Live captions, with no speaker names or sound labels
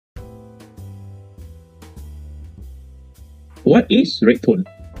What is Redtone?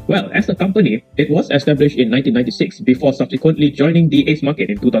 Well, as a company, it was established in 1996 before subsequently joining the ACE market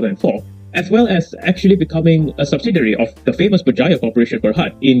in 2004, as well as actually becoming a subsidiary of the famous Berjaya Corporation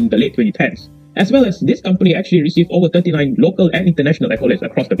Berhad in the late 2010s. As well as this company actually received over 39 local and international accolades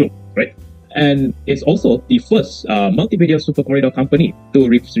across the globe, right? And it's also the first multimedia super corridor company to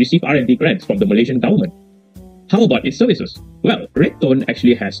receive R&D grants from the Malaysian government. How about its services? Well, Redtone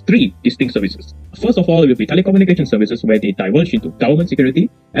actually has three distinct services. First of all, it will be telecommunication services, where they diverge into government security,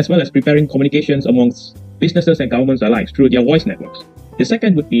 as well as preparing communications amongst businesses and governments alike through their voice networks. The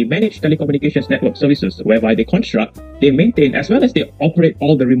second would be managed telecommunications network services, whereby they construct, they maintain, as well as they operate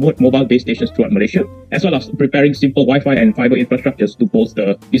all the remote mobile base stations throughout Malaysia, as well as preparing simple Wi-Fi and fiber infrastructures to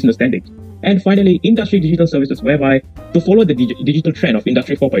bolster business standings. And finally, industry digital services, whereby to follow the digital trend of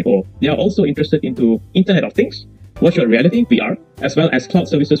Industry 4.0, they are also interested into Internet of Things, virtual reality, VR, as well as cloud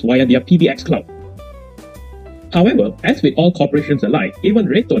services via their PBX cloud. However, as with all corporations alike, even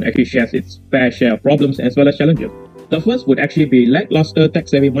Redtone actually shares its fair share of problems as well as challenges. The first would actually be lackluster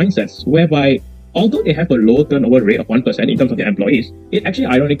tech-savvy mindsets, whereby although they have a low turnover rate of 1% in terms of their employees, it actually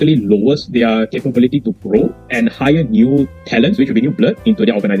ironically lowers their capability to grow and hire new talents, which will be new blood, into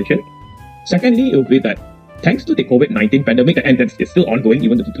their organization. Secondly, it will be that thanks to the COVID-19 pandemic, and that is still ongoing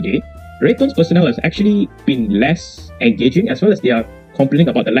even to today, Redtone's personnel has actually been less engaging, as well as they are complaining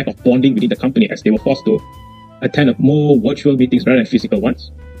about the lack of bonding within the company, as they were forced to attend more virtual meetings rather than physical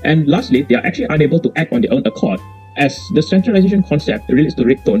ones. And lastly, they are actually unable to act on their own accord, as the centralization concept relates to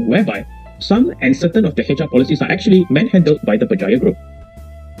Redtone, whereby some and certain of the HR policies are actually manhandled by the Berjaya Group.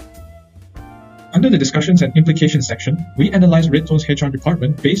 Under the discussions and implications section, we analyze Redtone's HR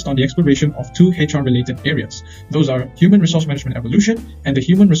department based on the exploration of two HR-related areas. Those are human resource management evolution and the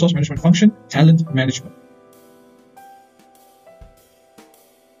human resource management function, talent management.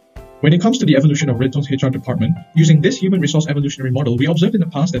 When it comes to the evolution of Redtone's HR department, using this human resource evolutionary model, we observed in the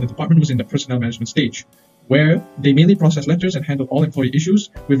past that the department was in the personnel management stage, where they mainly process letters and handle all employee issues,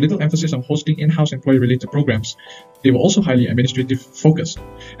 with little emphasis on hosting in-house employee-related programs. They were also highly administrative focused.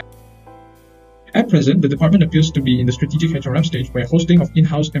 At present, the department appears to be in the strategic HRM stage, where hosting of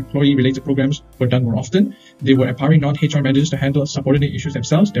in-house employee-related programs were done more often. They were empowering non-HR managers to handle subordinate issues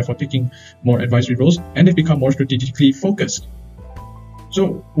themselves, therefore taking more advisory roles, and they've become more strategically focused.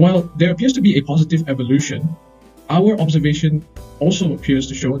 So, while there appears to be a positive evolution, our observation also appears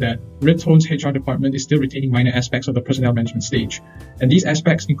to show that Redtone's HR department is still retaining minor aspects of the personnel management stage. And these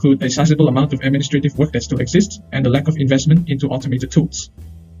aspects include a sizable amount of administrative work that still exists, and the lack of investment into automated tools.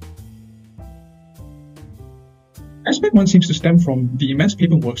 Aspect 1 seems to stem from the immense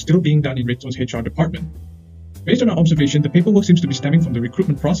paperwork still being done in Redtone's HR department. Based on our observation, the paperwork seems to be stemming from the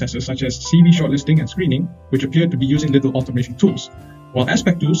recruitment processes such as CV shortlisting and screening, which appear to be using little automation tools, while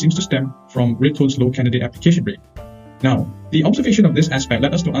aspect 2 seems to stem from Redtone's low candidate application rate. Now, the observation of this aspect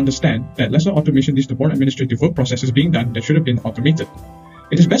led us to understand that lesser automation leads to more administrative work processes being done that should have been automated.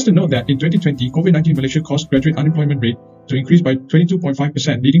 It is best to note that in 2020, COVID-19 Malaysia caused graduate unemployment rate to increase by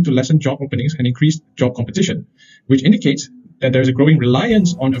 22.5%, leading to lessened job openings and increased job competition, which indicates that there is a growing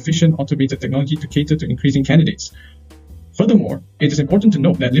reliance on efficient automated technology to cater to increasing candidates. Furthermore, it is important to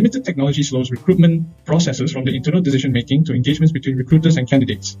note that limited technology slows recruitment processes from the internal decision-making to engagements between recruiters and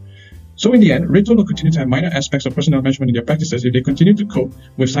candidates. So in the end, Redtone will continue to have minor aspects of personnel management in their practices if they continue to cope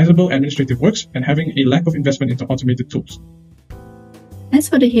with sizable administrative works and having a lack of investment into automated tools. As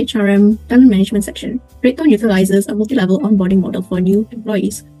for the HRM talent management section, Redtone utilizes a multi-level onboarding model for new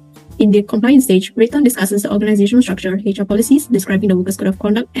employees. In the compliance stage, Redtone discusses the organizational structure, HR policies, describing the workers' code of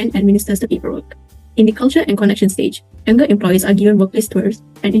conduct, and administers the paperwork. In the culture and connection stage, younger employees are given workplace tours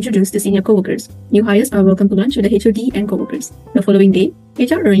and introduced to senior co-workers. New hires are welcome to lunch with the HOD and co-workers. The following day,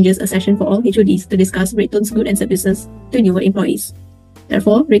 HR arranges a session for all HODs to discuss Redtone's goods and services to newer employees.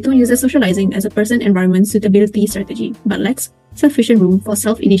 Therefore, Redtone uses socializing as a person-environment suitability strategy, but lacks sufficient room for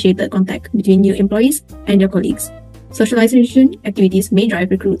self-initiated contact between new employees and their colleagues. Socialization activities may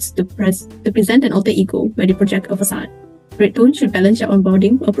drive recruits to present an alter ego where they project a facade. Redtone should balance their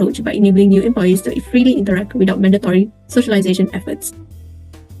onboarding approach by enabling new employees to freely interact without mandatory socialization efforts.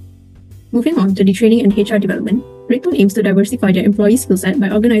 Moving on to the training and HR development, Redtone aims to diversify their employee skill set by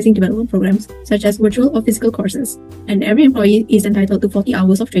organizing development programs such as virtual or physical courses, and every employee is entitled to 40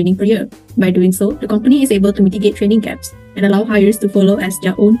 hours of training per year. By doing so, the company is able to mitigate training gaps and allow hires to follow as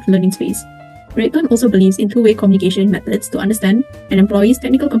their own learning space. Redtone also believes in two-way communication methods to understand an employee's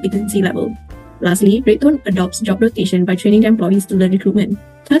technical competency level. Lastly, Redtone adopts job rotation by training their employees to learn recruitment,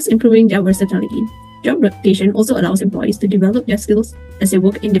 thus improving their versatility. Job rotation also allows employees to develop their skills as they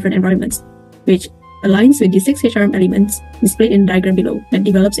work in different environments, which aligns with the 6 HRM elements displayed in the diagram below that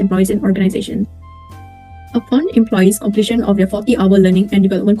develops employees in organizations. Upon employees' completion of their 40-hour learning and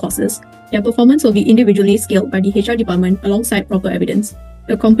development courses, their performance will be individually scaled by the HR department alongside proper evidence.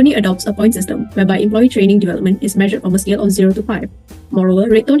 The company adopts a point system whereby employee training development is measured from a scale of 0 to 5. Moreover,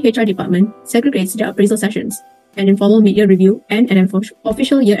 Redtone HR department segregates their appraisal sessions, an informal mid-year review and an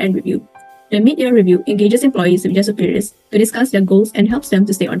official year-end review. The mid-year review engages employees with their superiors to discuss their goals and helps them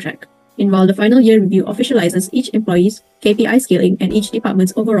to stay on track. Meanwhile, the final year review officializes each employee's KPI scaling and each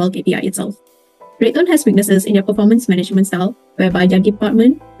department's overall KPI itself. Redtone has weaknesses in their performance management style, whereby their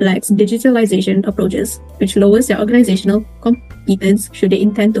department lacks digitalization approaches, which lowers their organizational competence should they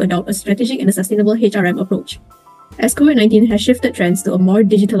intend to adopt a strategic and a sustainable HRM approach. As COVID-19 has shifted trends to a more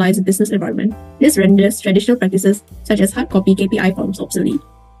digitalized business environment, this renders traditional practices such as hard copy KPI forms obsolete.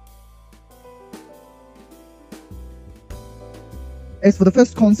 As for the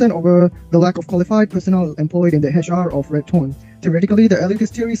first concern over the lack of qualified personnel employed in the HR of Redtone, theoretically, the elitist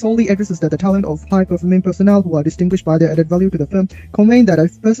theory solely addresses that the talent of high-performing personnel who are distinguished by their added value to the firm, conveying that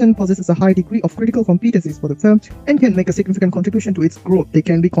if a person possesses a high degree of critical competencies for the firm and can make a significant contribution to its growth, they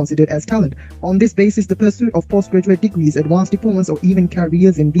can be considered as talent. On this basis, the pursuit of postgraduate degrees, advanced diplomas, or even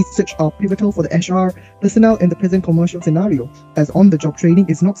careers in research are pivotal for the HR personnel in the present commercial scenario, as on-the-job training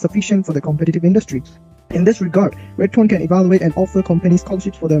is not sufficient for the competitive industry. In this regard, Redtone can evaluate and offer companies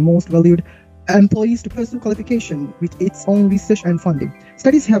scholarships for their most valued employees to pursue qualification with its own research and funding.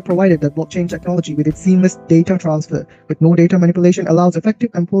 Studies have provided that blockchain technology with its seamless data transfer with no data manipulation allows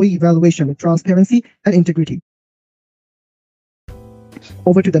effective employee evaluation with transparency and integrity.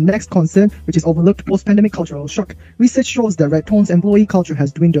 Over to the next concern, which is overlooked post-pandemic cultural shock. Research shows that Redtone's employee culture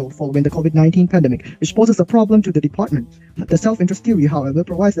has dwindled following the COVID-19 pandemic, which poses a problem to the department. The self-interest theory, however,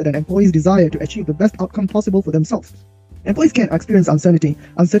 provides that an employee's desire to achieve the best outcome possible for themselves. Employees can experience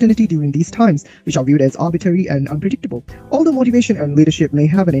uncertainty during these times, which are viewed as arbitrary and unpredictable. Although motivation and leadership may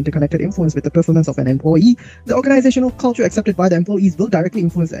have an interconnected influence with the performance of an employee, the organizational culture accepted by the employees will directly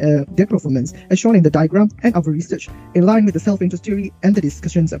influence their performance, as shown in the diagram and our research. In line with the self-interest theory and the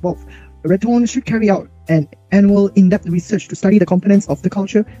discussions above, Redtone should carry out an annual in-depth research to study the components of the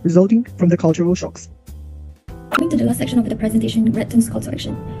culture resulting from the cultural shocks. Coming to the last section of the presentation, Redtone's call to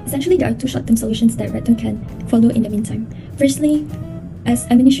action. Essentially, there are two short-term solutions that Redtone can follow in the meantime. Firstly, as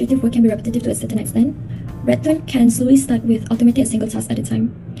administrative work can be repetitive to a certain extent, Redtone can slowly start with automating a single task at a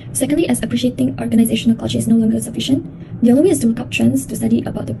time. Secondly, as appreciating organizational culture is no longer sufficient, the only way is to look up trends to study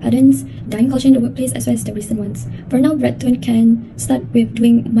about the patterns, dying culture in the workplace, as well as the recent ones. For now, Redtone can start with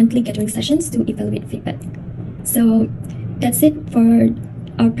doing monthly gathering sessions to evaluate feedback. So that's it for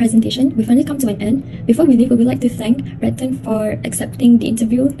our presentation. We've finally come to an end. Before we leave, we would like to thank Redtone for accepting the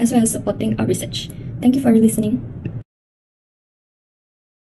interview as well as supporting our research. Thank you for listening.